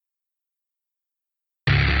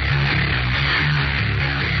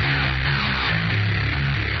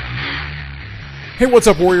Hey, what's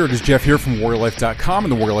up, Warrior? It is Jeff here from WarriorLife.com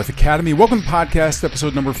and the Warrior Life Academy. Welcome to podcast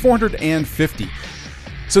episode number 450.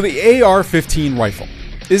 So the AR-15 rifle,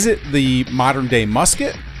 is it the modern-day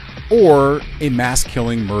musket or a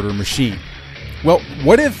mass-killing murder machine? Well,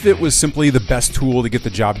 what if it was simply the best tool to get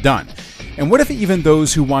the job done? And what if even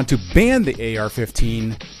those who want to ban the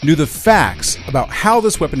AR-15 knew the facts about how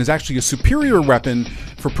this weapon is actually a superior weapon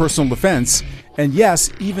for personal defense, and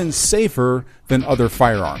yes, even safer than other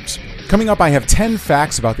firearms? Coming up, I have 10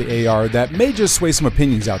 facts about the AR that may just sway some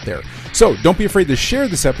opinions out there. So don't be afraid to share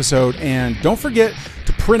this episode, and don't forget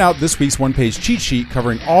to print out this week's one-page cheat sheet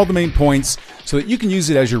covering all the main points so that you can use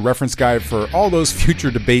it as your reference guide for all those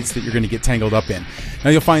future debates that you're going to get tangled up in. Now,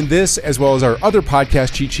 you'll find this as well as our other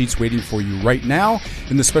podcast cheat sheets waiting for you right now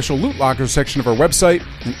in the special loot locker section of our website.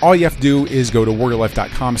 And all you have to do is go to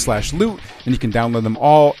warriorlife.com/loot, and you can download them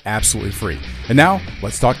all absolutely free. And now,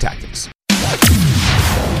 let's talk tactics.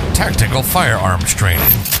 Tactical firearms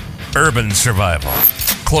training, urban survival,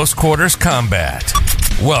 close quarters combat.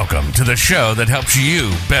 Welcome to the show that helps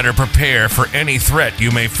you better prepare for any threat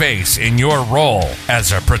you may face in your role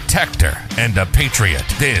as a protector and a patriot.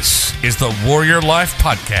 This is the Warrior Life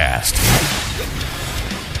Podcast.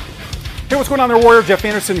 Hey, what's going on there, Warrior? Jeff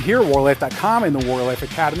Anderson here, WarriorLife.com and the Warrior Life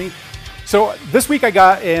Academy. So this week I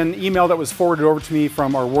got an email that was forwarded over to me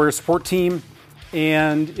from our Warrior support team,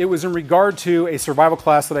 and it was in regard to a survival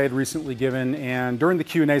class that I had recently given. And during the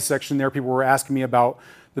Q&A section there, people were asking me about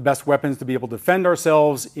the best weapons to be able to defend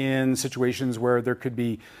ourselves in situations where there could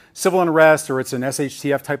be civil unrest or it's an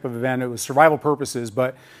SHTF type of event. It was survival purposes,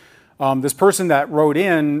 but this person that wrote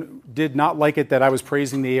in did not like it that I was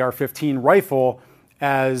praising the AR-15 rifle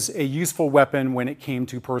as a useful weapon when it came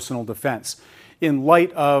to personal defense. In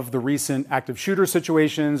light of the recent active shooter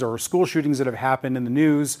situations or school shootings that have happened in the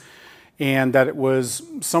news, and that it was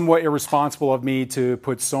somewhat irresponsible of me to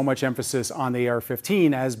put so much emphasis on the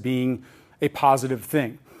AR-15 as being a positive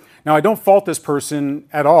thing. Now, I don't fault this person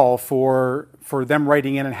at all for them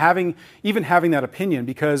writing in and having that opinion,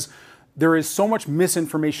 because there is so much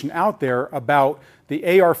misinformation out there about the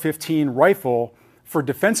AR-15 rifle for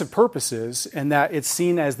defensive purposes, and that it's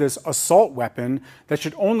seen as this assault weapon that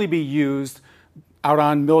should only be used out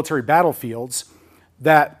on military battlefields,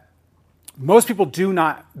 that most people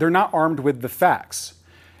they're not armed with the facts.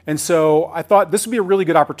 And so I thought this would be a really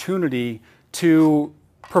good opportunity to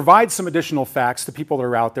provide some additional facts to people that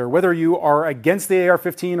are out there, whether you are against the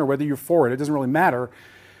AR-15 or whether you're for it, it doesn't really matter,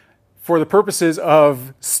 for the purposes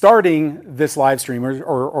of starting this live stream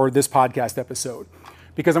or this podcast episode.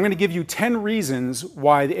 Because I'm going to give you 10 reasons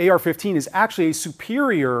why the AR-15 is actually a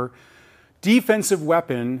superior defensive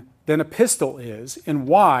weapon than a pistol is, and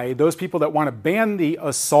why those people that want to ban the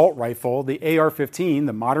assault rifle, the AR-15,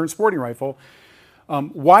 the modern sporting rifle,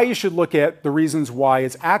 why you should look at the reasons why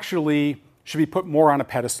it's actually should be put more on a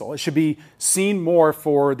pedestal. It should be seen more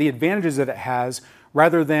for the advantages that it has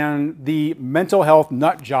rather than the mental health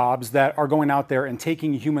nut jobs that are going out there and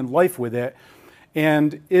taking human life with it.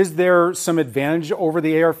 And is there some advantage over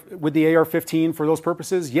the with the AR-15 for those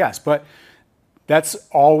purposes? Yes, but that's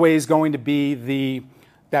always going to be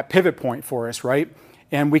that pivot point for us, right?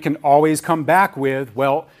 And we can always come back with,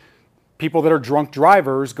 well, people that are drunk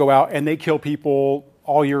drivers go out and they kill people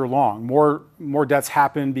all year long. More deaths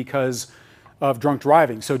happen because of drunk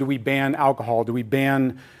driving. So do we ban alcohol? Do we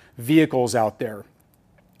ban vehicles out there?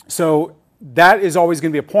 So that is always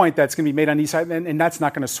going to be a point that's going to be made on each side, and that's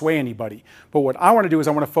not going to sway anybody. But what I want to do is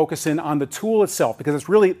I want to focus in on the tool itself, because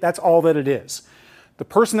that's all that it is. The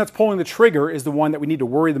person that's pulling the trigger is the one that we need to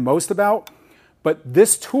worry the most about. But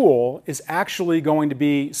this tool is actually going to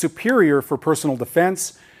be superior for personal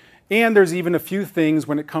defense. And there's even a few things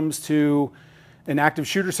when it comes to an active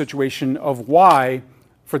shooter situation of why,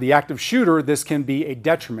 for the active shooter, this can be a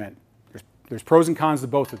detriment. There's pros and cons to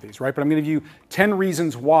both of these, right? But I'm going to give you 10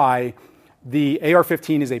 reasons why the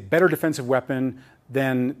AR-15 is a better defensive weapon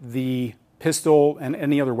than the pistol and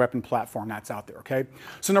any other weapon platform that's out there, okay?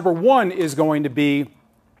 So number one is going to be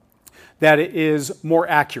that it is more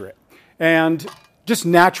accurate. And just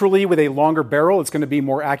naturally, with a longer barrel, it's going to be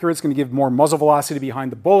more accurate. It's going to give more muzzle velocity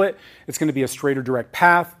behind the bullet. It's going to be a straighter direct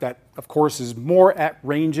path that, of course, is more at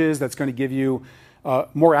ranges. That's going to give you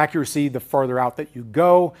more accuracy the farther out that you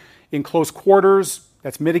go. In close quarters,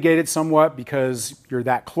 that's mitigated somewhat because you're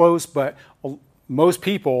that close, but most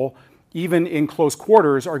people, even in close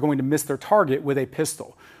quarters, are going to miss their target with a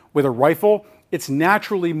pistol. With a rifle, it's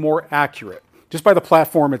naturally more accurate, just by the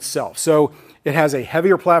platform itself. So it has a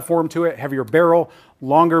heavier platform to it, heavier barrel,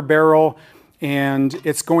 longer barrel, and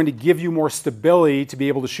it's going to give you more stability to be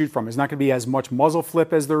able to shoot from. It's not going to be as much muzzle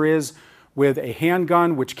flip as there is with a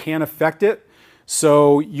handgun, which can affect it.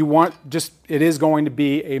 So it is going to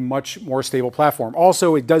be a much more stable platform.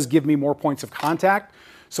 Also, it does give me more points of contact.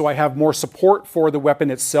 So I have more support for the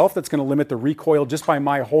weapon itself that's going to limit the recoil just by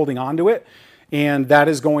my holding onto it. And that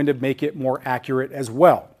is going to make it more accurate as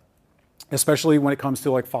well, especially when it comes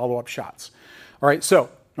to like follow-up shots. All right, so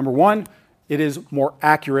number one, it is more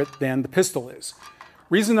accurate than the pistol is.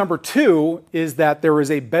 Reason number two is that there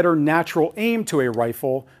is a better natural aim to a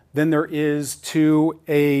rifle than there is to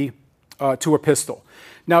a pistol.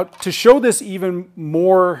 Now, to show this even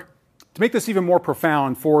more, to make this even more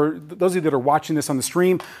profound for those of you that are watching this on the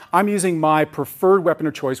stream, I'm using my preferred weapon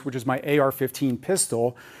of choice, which is my AR-15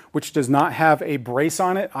 pistol, which does not have a brace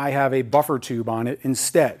on it. I have a buffer tube on it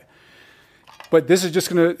instead. But this is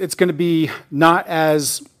it's gonna be not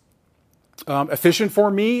as efficient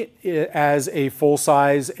for me as a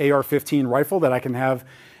full-size AR-15 rifle that I can have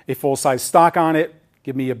a full-size stock on it,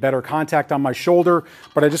 give me a better contact on my shoulder,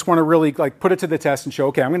 but I just want to really like put it to the test and show,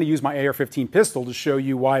 okay, I'm going to use my AR-15 pistol to show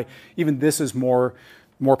you why even this is more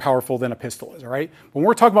powerful than a pistol is, all right? When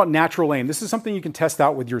we're talking about natural aim, this is something you can test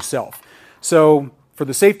out with yourself. So for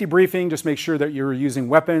the safety briefing, just make sure that you're using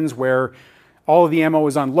weapons where all of the ammo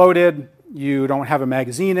is unloaded, you don't have a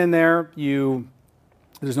magazine in there,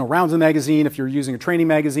 there's no rounds in the magazine if you're using a training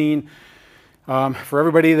magazine. For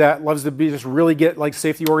everybody that loves to just really get like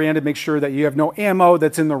safety oriented, make sure that you have no ammo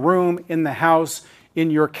that's in the room, in the house,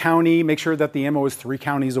 in your county. Make sure that the ammo is 3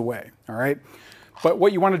 counties away, all right? But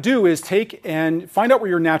what you want to do is take and find out where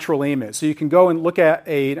your natural aim is. So you can go and look at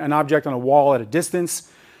an object on a wall at a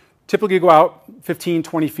distance, typically go out 15,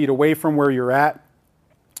 20 feet away from where you're at,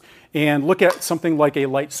 and look at something like a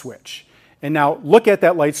light switch. And now look at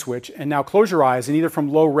that light switch and now close your eyes and either from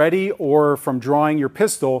low ready or from drawing your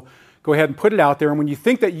pistol, go ahead and put it out there. And when you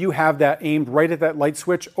think that you have that aimed right at that light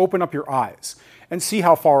switch, open up your eyes and see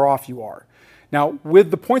how far off you are. Now, with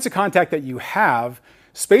the points of contact that you have,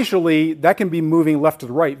 spatially, that can be moving left to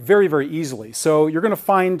the right very, very easily. So you're going to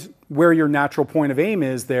find where your natural point of aim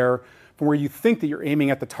is there from where you think that you're aiming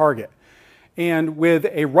at the target. And with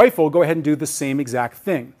a rifle, go ahead and do the same exact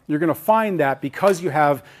thing. You're going to find that because you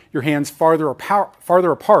have your hands farther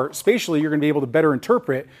apart, spatially, you're going to be able to better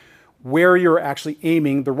interpret where you're actually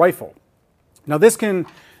aiming the rifle. Now, this can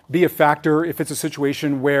be a factor if it's a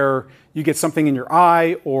situation where you get something in your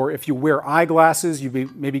eye, or if you wear eyeglasses,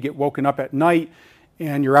 you maybe get woken up at night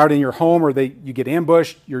and you're out in your home, or you get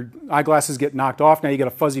ambushed, your eyeglasses get knocked off, now you get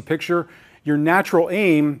a fuzzy picture. Your natural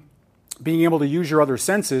aim, being able to use your other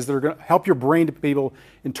senses that are going to help your brain to be able to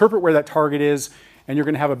interpret where that target is, and you're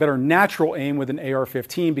going to have a better natural aim with an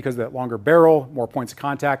AR-15 because of that longer barrel, more points of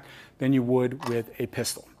contact than you would with a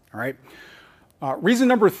pistol, all right? Reason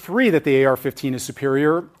number 3 that the AR-15 is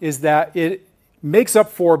superior is that it makes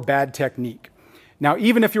up for bad technique. Now,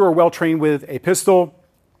 even if you are well trained with a pistol,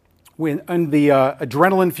 in the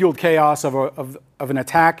adrenaline-fueled chaos of an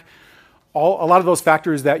attack, a lot of those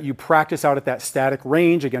factors that you practice out at that static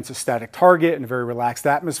range against a static target in a very relaxed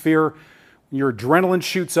atmosphere, when your adrenaline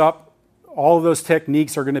shoots up, all of those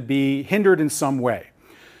techniques are going to be hindered in some way.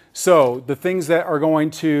 So the things that are going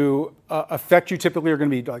to affect you typically are going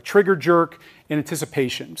to be like trigger jerk and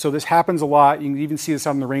anticipation. So this happens a lot. You can even see this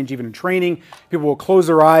out on the range, even in training. People will close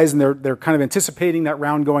their eyes and they're kind of anticipating that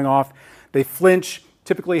round going off. They flinch,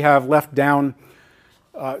 typically have left down,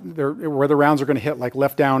 where the rounds are going to hit, like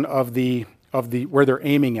left down of the where they're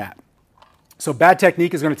aiming at. So bad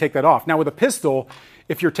technique is going to take that off. Now with a pistol,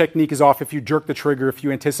 if your technique is off, if you jerk the trigger, if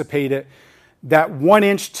you anticipate it, that 1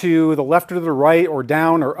 inch to the left or to the right or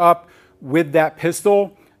down or up with that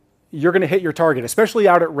pistol, you're going to hit your target, especially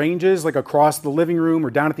out at ranges like across the living room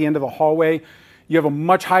or down at the end of the hallway. You have a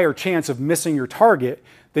much higher chance of missing your target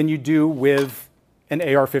than you do with an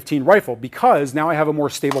AR-15 rifle, because now I have a more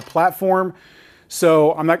stable platform.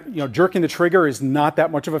 So I'm not, jerking the trigger is not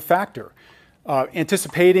that much of a factor.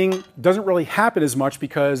 Anticipating doesn't really happen as much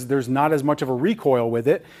because there's not as much of a recoil with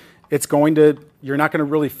it. You're not going to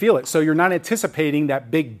really feel it. So you're not anticipating that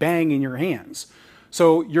big bang in your hands.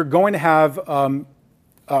 So you're going to have,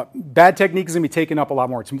 bad technique is going to be taken up a lot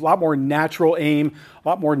more. It's a lot more natural aim, a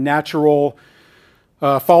lot more natural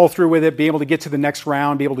follow through with it, be able to get to the next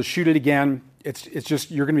round, be able to shoot it again. It's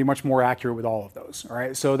just, you're going to be much more accurate with all of those. All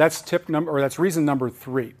right. So that's that's reason number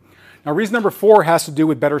 3. Now, reason number 4 has to do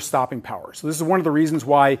with better stopping power. So this is one of the reasons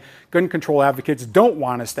why gun control advocates don't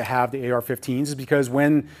want us to have the AR-15s, is because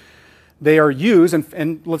when they are used,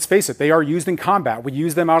 and let's face it, they are used in combat. We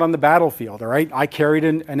use them out on the battlefield, all right? I carried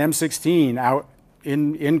an M16 out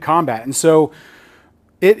in combat. And so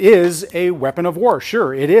it is a weapon of war.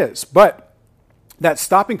 Sure, it is. But that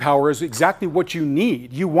stopping power is exactly what you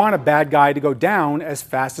need. You want a bad guy to go down as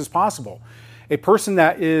fast as possible. A person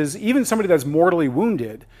that is, even somebody that's mortally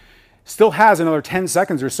wounded, still has another 10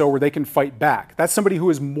 seconds or so where they can fight back. That's somebody who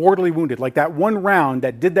is mortally wounded. Like that one round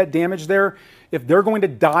that did that damage there, if they're going to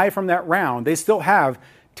die from that round, they still have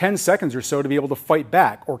 10 seconds or so to be able to fight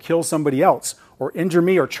back or kill somebody else or injure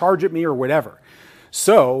me or charge at me or whatever.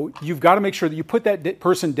 So you've got to make sure that you put that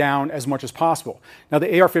person down as much as possible. Now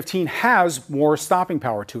the AR-15 has more stopping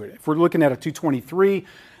power to it. If we're looking at a 223,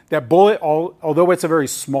 that bullet, although it's a very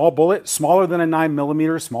small bullet, smaller than a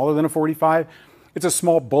 9mm, smaller than a 45, it's a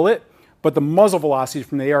small bullet, but the muzzle velocity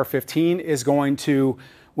from the AR-15 is going to,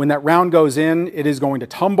 when that round goes in, it is going to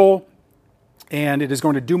tumble and it is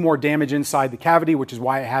going to do more damage inside the cavity, which is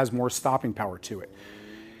why it has more stopping power to it.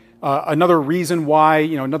 Another reason why,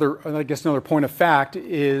 another point of fact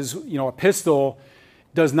is, a pistol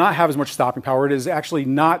does not have as much stopping power. It is actually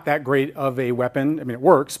not that great of a weapon. I mean, it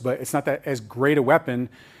works, but it's not that as great a weapon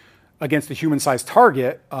against a human-sized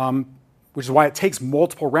target, which is why it takes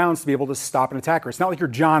multiple rounds to be able to stop an attacker. It's not like you're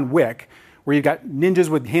John Wick, where you've got ninjas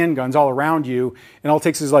with handguns all around you, and all it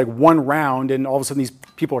takes is like one round, and all of a sudden these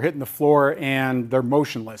people are hitting the floor and they're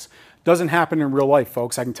motionless. Doesn't happen in real life,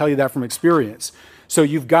 folks. I can tell you that from experience. So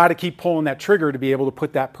you've got to keep pulling that trigger to be able to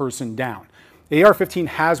put that person down. The AR-15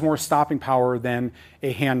 has more stopping power than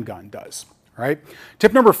a handgun does. All right.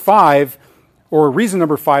 Tip number 5, or reason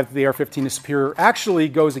number 5 that the AR-15 is superior, actually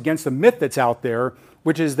goes against the myth that's out there,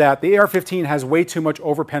 which is that the AR-15 has way too much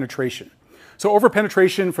overpenetration. So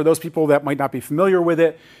overpenetration, for those people that might not be familiar with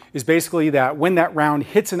it, is basically that when that round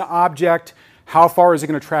hits an object, how far is it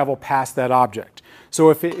going to travel past that object?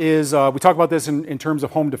 So if it is, we talk about this in terms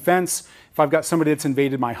of home defense. If I've got somebody that's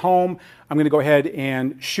invaded my home, I'm going to go ahead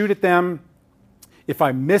and shoot at them. If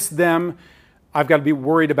I miss them, I've got to be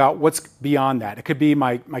worried about what's beyond that. It could be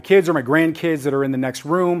my kids or my grandkids that are in the next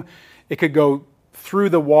room. It could go through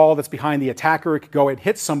the wall that's behind the attacker. It could go and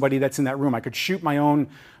hit somebody that's in that room. I could shoot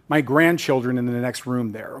my grandchildren in the next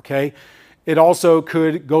room there, okay? It also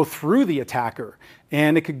could go through the attacker,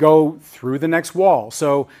 and it could go through the next wall.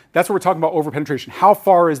 So that's what we're talking about, overpenetration. How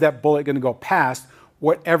far is that bullet going to go past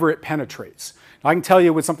whatever it penetrates? Now, I can tell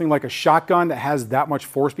you with something like a shotgun that has that much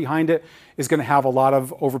force behind it is going to have a lot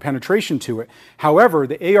of overpenetration to it. However,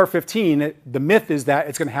 the AR-15, the myth is that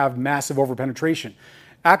it's going to have massive overpenetration.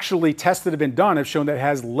 Actually, tests that have been done have shown that it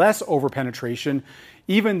has less overpenetration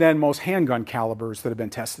even than most handgun calibers that have been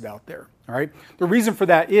tested out there. All right. The reason for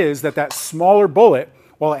that is that smaller bullet,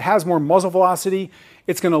 while it has more muzzle velocity,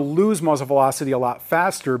 it's going to lose muzzle velocity a lot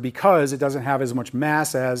faster because it doesn't have as much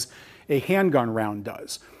mass as a handgun round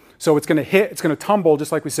does. So it's going to hit, it's going to tumble,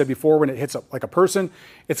 just like we said before, when it hits like a person,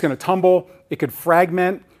 it's going to tumble. It could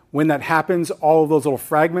fragment. When that happens, all of those little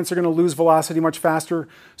fragments are going to lose velocity much faster.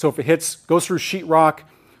 So if it goes through sheetrock,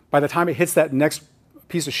 by the time it hits that next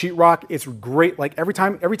piece of sheetrock, it's great. Like every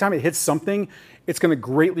time it hits something, it's going to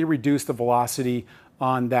greatly reduce the velocity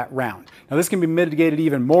on that round. Now this can be mitigated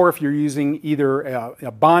even more if you're using either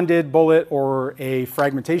a bonded bullet or a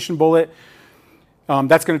fragmentation bullet.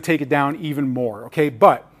 That's going to take it down even more, okay?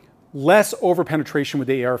 But less overpenetration with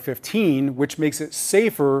the AR-15, which makes it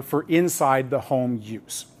safer for inside the home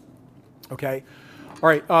use, okay? All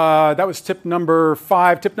right, that was tip number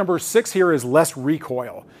 5. Tip number 6 here is less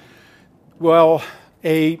recoil. Well,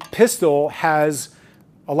 a pistol has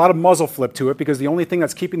a lot of muzzle flip to it because the only thing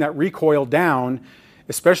that's keeping that recoil down,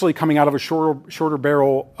 especially coming out of a shorter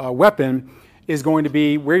barrel weapon, is going to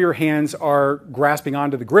be where your hands are grasping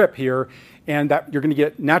onto the grip here, and that you're going to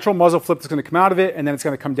get natural muzzle flip that's going to come out of it, and then it's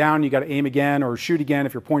going to come down. You got to aim again or shoot again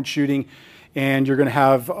if you're point shooting, and you're going to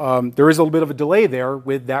have there is a little bit of a delay there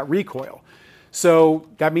with that recoil. So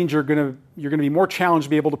that means you're going to be more challenged to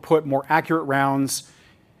be able to put more accurate rounds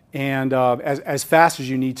and as fast as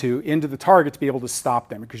you need to into the target to be able to stop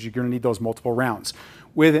them, because you're going to need those multiple rounds.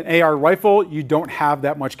 With an AR rifle, you don't have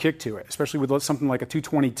that much kick to it, especially with something like a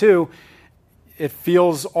 222. It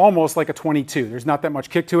feels almost like a 22. There's not that much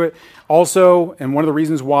kick to it. Also, and one of the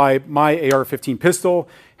reasons why my AR-15 pistol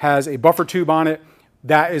has a buffer tube on it,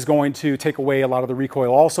 that is going to take away a lot of the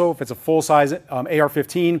recoil also. If it's a full-size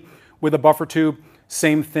AR-15 with a buffer tube,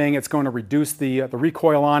 same thing, it's going to reduce the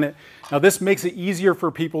recoil on it. Now this makes it easier for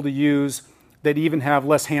people to use that even have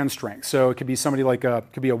less hand strength. So it could be somebody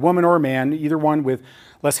could be a woman or a man, either one with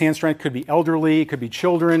less hand strength, could be elderly, it could be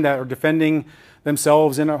children that are defending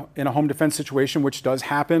themselves in a home defense situation, which does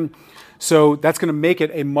happen. So that's going to make it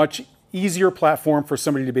a much easier platform for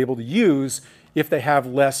somebody to be able to use if they have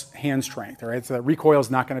less hand strength. All right, so that recoil is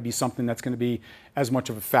not going to be something that's going to be as much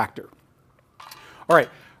of a factor. All right.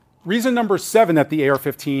 Reason number 7 that the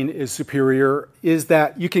AR-15 is superior is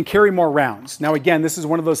that you can carry more rounds. Now, again, this is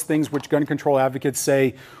one of those things which gun control advocates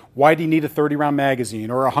say, Why do you need a 30-round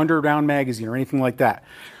magazine or a 100-round magazine or anything like that?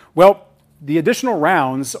 Well, the additional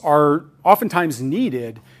rounds are oftentimes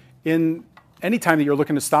needed in any time that you're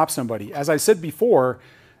looking to stop somebody. As I said before,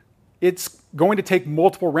 it's going to take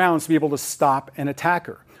multiple rounds to be able to stop an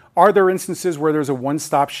attacker. Are there instances where there's a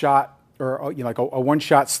one-stop shot or like a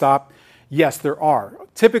one-shot stop? Yes, there are.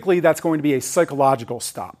 Typically, that's going to be a psychological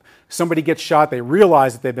stop. Somebody gets shot, they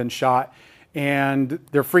realize that they've been shot, and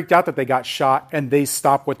they're freaked out that they got shot, and they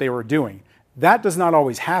stop what they were doing. That does not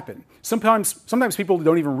always happen. Sometimes people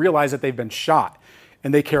don't even realize that they've been shot,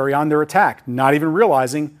 and they carry on their attack, not even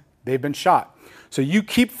realizing they've been shot. So you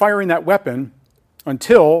keep firing that weapon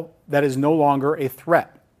until that is no longer a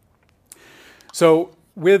threat. So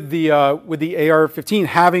with the AR-15,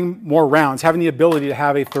 having more rounds, having the ability to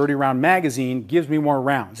have a 30-round magazine gives me more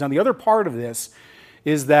rounds. Now, the other part of this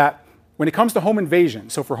is that when it comes to home invasion,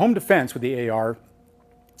 so for home defense with the AR,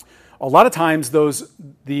 a lot of times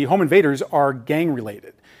the home invaders are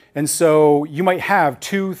gang-related. And so you might have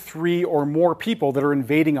 2, 3, or more people that are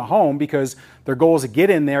invading a home because their goal is to get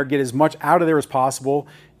in there, get as much out of there as possible.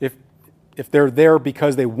 If they're there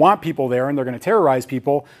because they want people there and they're going to terrorize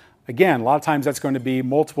people, again, a lot of times that's going to be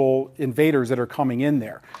multiple invaders that are coming in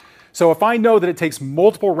there. So if I know that it takes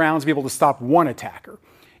multiple rounds to be able to stop one attacker,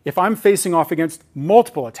 if I'm facing off against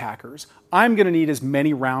multiple attackers, I'm going to need as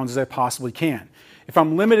many rounds as I possibly can. If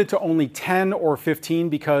I'm limited to only 10 or 15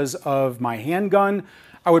 because of my handgun,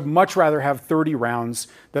 I would much rather have 30 rounds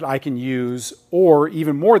that I can use, or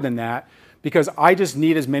even more than that, because I just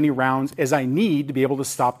need as many rounds as I need to be able to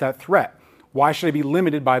stop that threat. Why should I be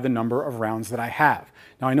limited by the number of rounds that I have?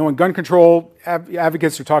 Now, I know in gun control,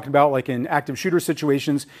 advocates are talking about, like in active shooter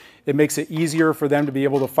situations, it makes it easier for them to be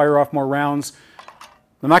able to fire off more rounds.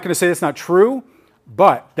 I'm not going to say that's not true,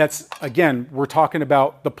 but that's, again, we're talking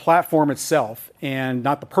about the platform itself and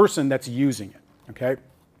not the person that's using it, okay?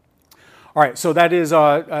 All right, so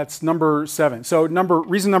that's number 7. So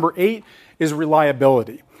reason number 8 is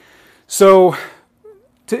reliability. So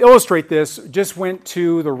to illustrate this, just went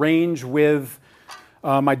to the range with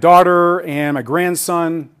my daughter and my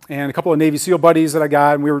grandson and a couple of Navy SEAL buddies that I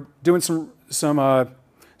got, and we were doing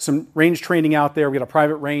some range training out there. We got a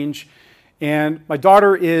private range, and my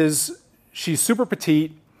daughter she's super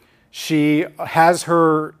petite. She has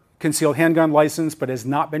her concealed handgun license, but has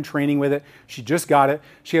not been training with it. She just got it.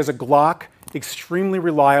 She has a Glock, extremely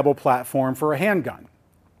reliable platform for a handgun.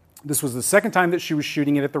 This was the second time that she was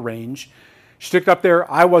shooting it at the range. She took it up there.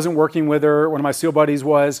 I wasn't working with her. One of my SEAL buddies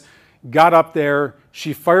was. Got up there.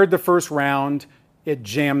 She fired the first round. It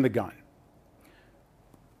jammed the gun.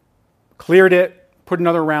 Cleared it. Put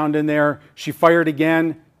another round in there. She fired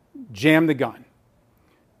again. Jammed the gun.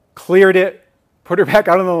 Cleared it. Put her back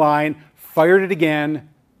out on the line. Fired it again.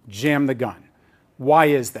 Jammed the gun. Why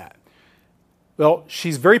is that? Well,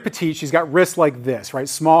 she's very petite. She's got wrists like this, right?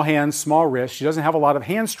 Small hands, small wrists. She doesn't have a lot of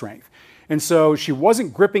hand strength. And so she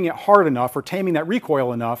wasn't gripping it hard enough or taming that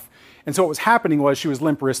recoil enough. And so what was happening was she was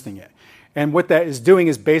limp wristing it. And what that is doing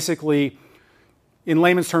is basically, in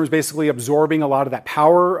layman's terms, basically absorbing a lot of that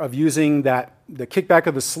power of using the kickback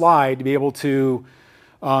of the slide to be able to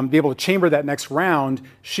chamber that next round.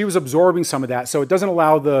 She was absorbing some of that. So it doesn't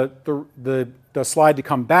allow the slide to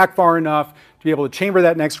come back far enough to be able to chamber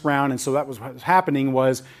that next round. And so that was what was happening,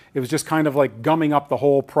 was it was just kind of like gumming up the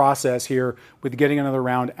whole process here with getting another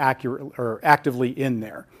round actively in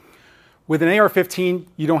there. With an AR-15,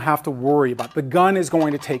 you don't have to worry about it. The gun is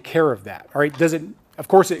going to take care of that. All right? Of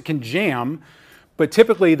course, it can jam, but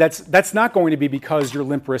typically that's not going to be because you're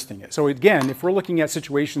limp wristing it. So again, if we're looking at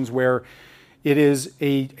situations where it is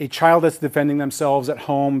a child that's defending themselves at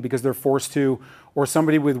home because they're forced to, or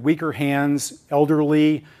somebody with weaker hands,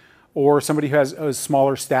 elderly, or somebody who has a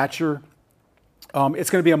smaller stature, it's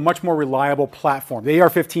going to be a much more reliable platform. The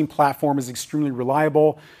AR-15 platform is extremely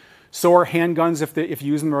reliable. So are handguns if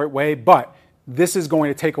you use them the right way, but this is going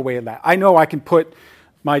to take away that. I know I can put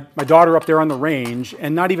my daughter up there on the range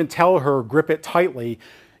and not even tell her grip it tightly.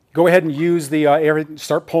 Go ahead and use the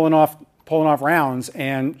start pulling off rounds,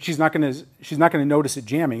 and she's not going to notice it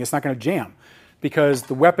jamming. It's not going to jam because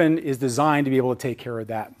the weapon is designed to be able to take care of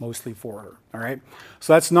that mostly for her. All right.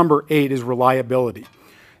 So that's number 8, is reliability.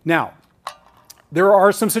 Now, there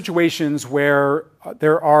are some situations where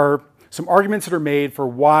there are some arguments that are made for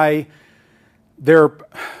why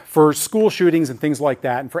for school shootings and things like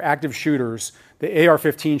that, and for active shooters, the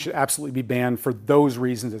AR-15 should absolutely be banned for those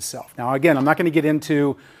reasons itself. Now, again, I'm not going to get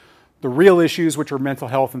into the real issues, which are mental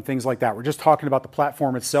health and things like that. We're just talking about the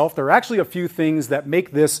platform itself. There are actually a few things that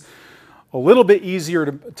make this a little bit easier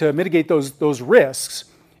to mitigate those risks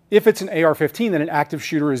if it's an AR-15 that an active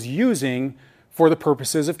shooter is using for the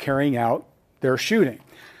purposes of carrying out their shooting.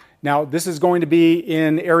 Now, this is going to be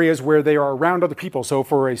in areas where they are around other people. So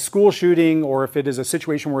for a school shooting, or if it is a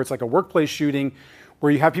situation where it's like a workplace shooting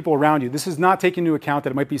where you have people around you, this is not taking into account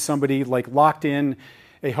that it might be somebody like locked in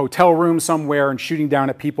a hotel room somewhere and shooting down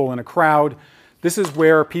at people in a crowd. This is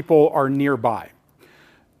where people are nearby,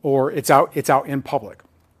 or it's out in public.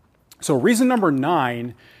 So reason number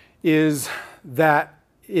 9 is that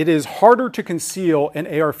it is harder to conceal an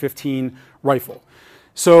AR-15 rifle.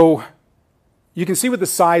 So you can see with the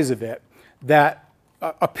size of it that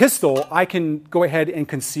a pistol, I can go ahead and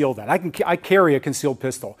conceal that. I carry a concealed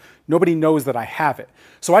pistol. Nobody knows that I have it.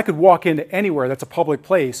 So I could walk into anywhere that's a public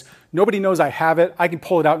place. Nobody knows I have it. I can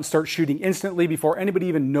pull it out and start shooting instantly before anybody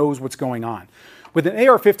even knows what's going on. With an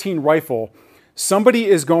AR-15 rifle, somebody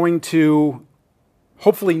is going to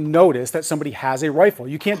hopefully notice that somebody has a rifle.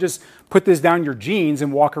 You can't just put this down your jeans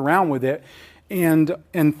and walk around with it and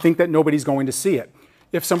think that nobody's going to see it.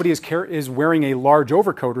 If somebody is wearing a large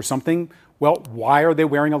overcoat or something, well, why are they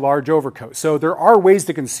wearing a large overcoat? So there are ways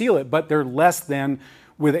to conceal it, but they're less than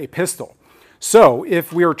with a pistol. So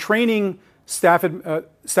if we are training staff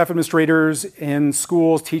administrators in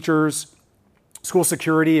schools, teachers, school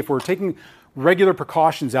security, if we're taking regular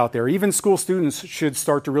precautions out there, even school students should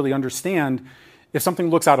start to really understand if something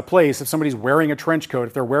looks out of place, if somebody's wearing a trench coat,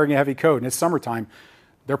 if they're wearing a heavy coat and it's summertime,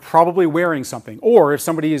 they're probably wearing something. Or if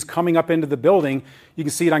somebody is coming up into the building, you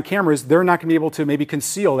can see it on cameras, they're not going to be able to maybe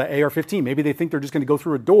conceal that AR-15. Maybe they think they're just going to go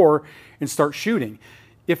through a door and start shooting.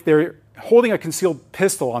 If they're holding a concealed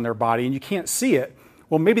pistol on their body and you can't see it,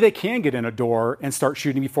 well, maybe they can get in a door and start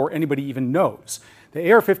shooting before anybody even knows.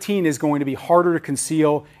 The AR-15 is going to be harder to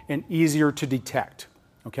conceal and easier to detect,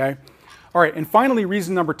 okay? All right, and finally,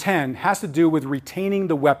 reason number 10 has to do with retaining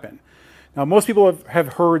the weapon. Now, most people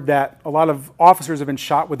have heard that a lot of officers have been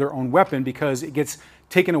shot with their own weapon because it gets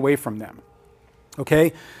taken away from them,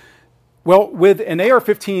 okay? Well, with an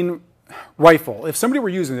AR-15 rifle, if somebody were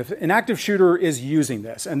using it, if an active shooter is using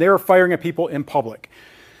this and they're firing at people in public,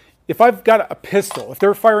 if I've got a pistol, if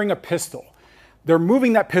they're firing a pistol, they're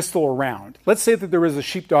moving that pistol around. Let's say that there is a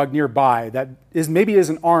sheepdog nearby that maybe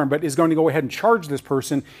isn't armed, but is going to go ahead and charge this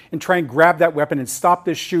person and try and grab that weapon and stop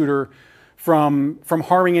this shooter from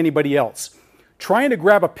harming anybody else. Trying to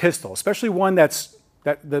grab a pistol, especially one that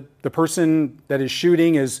the person that is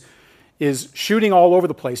shooting is shooting all over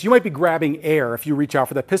the place. You might be grabbing air if you reach out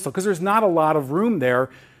for that pistol because there's not a lot of room there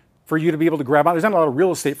for you to be able to grab on. There's not a lot of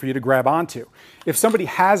real estate for you to grab onto. If somebody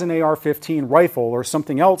has an AR-15 rifle or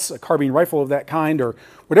something else, a carbine rifle of that kind or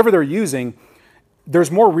whatever they're using, there's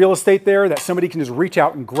more real estate there that somebody can just reach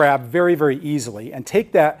out and grab very, very easily and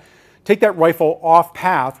take that rifle off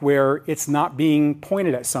path where it's not being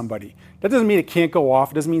pointed at somebody. That doesn't mean it can't go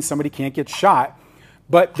off. It doesn't mean somebody can't get shot.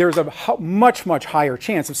 But there's a much, much higher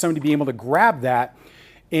chance of somebody being able to grab that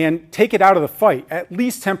and take it out of the fight, at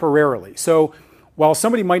least temporarily. So while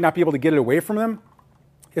somebody might not be able to get it away from them,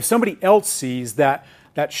 if somebody else sees that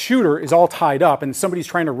that shooter is all tied up and somebody's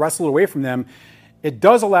trying to wrestle it away from them, it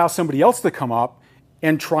does allow somebody else to come up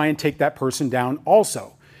and try and take that person down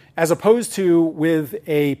also. As opposed to with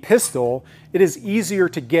a pistol, it is easier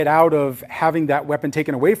to get out of having that weapon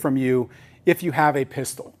taken away from you if you have a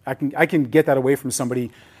pistol. I can get that away from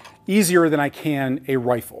somebody easier than I can a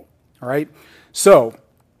rifle, all right? So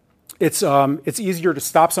it's easier to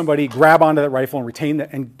stop somebody, grab onto that rifle and retain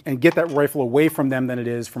that and get that rifle away from them than it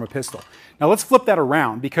is from a pistol. Now let's flip that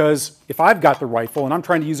around, because if I've got the rifle and I'm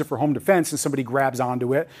trying to use it for home defense and somebody grabs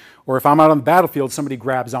onto it, or if I'm out on the battlefield, somebody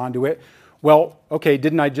grabs onto it, well, okay,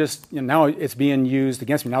 didn't I just, now it's being used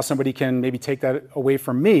against me. Now somebody can maybe take that away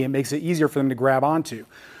from me. It makes it easier for them to grab onto.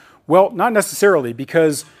 Well, not necessarily,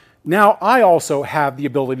 because now I also have the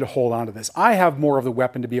ability to hold onto this. I have more of the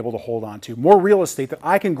weapon to be able to hold onto, more real estate that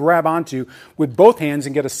I can grab onto with both hands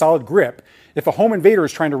and get a solid grip. If a home invader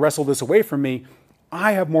is trying to wrestle this away from me,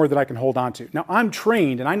 I have more that I can hold onto. Now I'm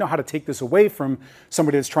trained and I know how to take this away from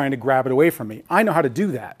somebody that's trying to grab it away from me. I know how to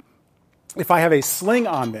do that. If I have a sling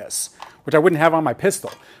on this, which I wouldn't have on my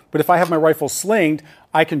pistol, but if I have my rifle slinged,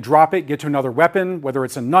 I can drop it, get to another weapon, whether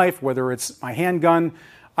it's a knife, whether it's my handgun,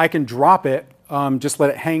 I can drop it, just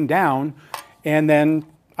let it hang down, and then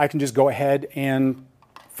I can just go ahead and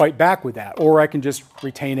fight back with that. Or I can just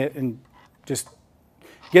retain it and just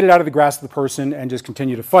get it out of the grasp of the person and just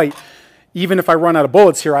continue to fight. Even if I run out of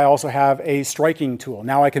bullets here, I also have a striking tool.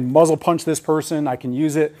 Now I can muzzle punch this person, I can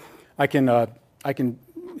use it, I can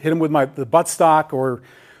hit him with the buttstock, or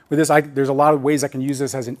with this, there's a lot of ways I can use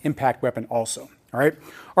this as an impact weapon also, all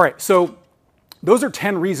right? So those are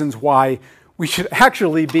 10 reasons why we should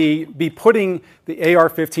actually be putting the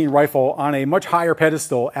AR-15 rifle on a much higher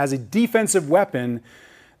pedestal as a defensive weapon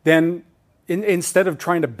than instead of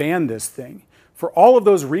trying to ban this thing. for all of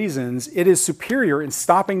those reasons, it is superior in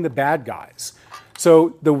stopping the bad guys.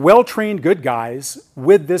 So the well-trained good guys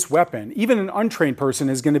with this weapon, even an untrained person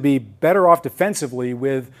is going to be better off defensively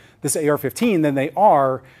with this AR-15 than they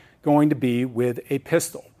are going to be with a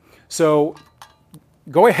pistol. So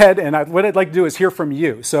go ahead, and what I'd like to do is hear from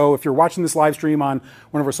you. So if you're watching this live stream on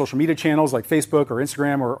one of our social media channels like Facebook or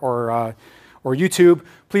Instagram or YouTube,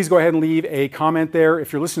 please go ahead and leave a comment there.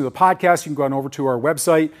 If you're listening to the podcast, you can go on over to our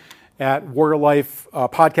website at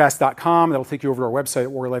warriorlifepodcast.com. That'll take you over to our website at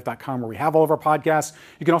warriorlife.com where we have all of our podcasts.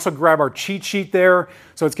 You can also grab our cheat sheet there.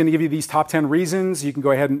 So it's going to give you these top 10 reasons. You can go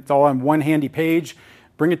ahead and it's all on one handy page.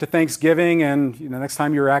 Bring it to Thanksgiving, and next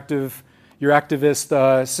time your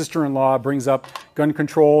activist sister-in-law brings up gun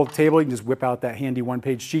control table, you can just whip out that handy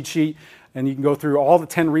one-page cheat sheet, and you can go through all the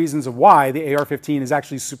 10 reasons of why the AR-15 is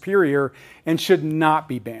actually superior and should not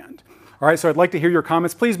be banned. All right, so I'd like to hear your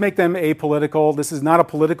comments. Please make them apolitical. This is not a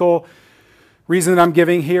political reason that I'm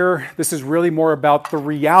giving here. This is really more about the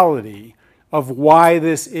reality of why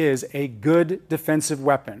this is a good defensive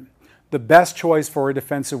weapon, the best choice for a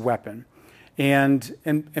defensive weapon, and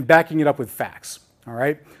backing it up with facts. All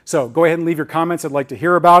right, so go ahead and leave your comments. I'd like to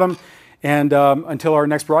hear about them. And until our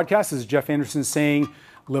next broadcast, this is Jeff Anderson saying,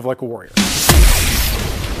 live like a warrior.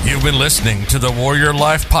 You've been listening to the Warrior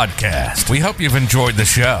Life Podcast. We hope you've enjoyed the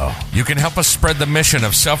show. You can help us spread the mission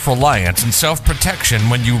of self-reliance and self-protection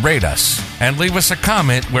when you rate us. And leave us a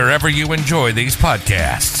comment wherever you enjoy these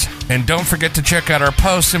podcasts. And don't forget to check out our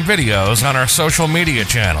posts and videos on our social media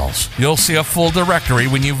channels. You'll see a full directory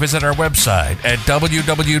when you visit our website at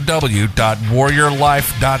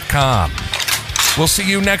www.warriorlife.com. We'll see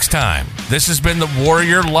you next time. This has been the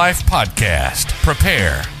Warrior Life Podcast.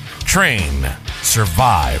 Prepare, train,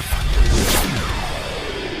 survive.